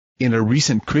In a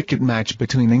recent cricket match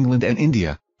between England and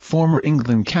India, former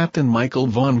England captain Michael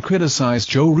Vaughan criticised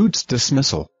Joe Root's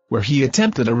dismissal, where he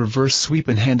attempted a reverse sweep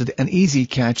and handed an easy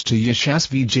catch to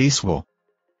Yashasvi Jaiswal.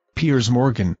 Piers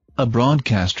Morgan, a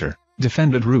broadcaster,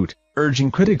 defended Root,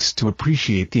 urging critics to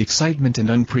appreciate the excitement and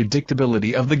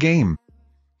unpredictability of the game.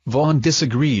 Vaughan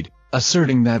disagreed,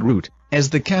 asserting that Root, as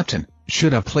the captain,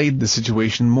 should have played the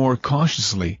situation more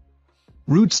cautiously.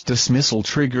 Root's dismissal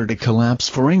triggered a collapse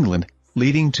for England,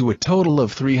 leading to a total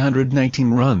of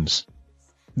 319 runs.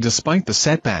 Despite the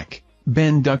setback,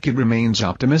 Ben Duckett remains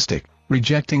optimistic,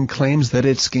 rejecting claims that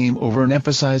it's game over and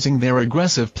emphasizing their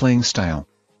aggressive playing style.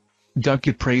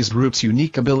 Duckett praised Root's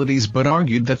unique abilities but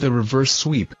argued that the reverse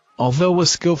sweep, although a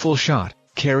skillful shot,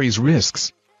 carries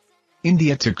risks.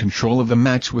 India took control of the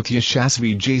match with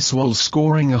Yashasvi Jaiswal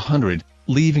scoring 100,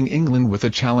 leaving England with a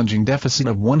challenging deficit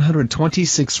of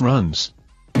 126 runs.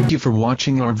 Thank you for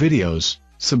watching our videos.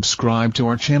 Subscribe to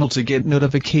our channel to get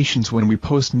notifications when we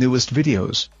post newest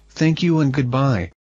videos. Thank you and goodbye.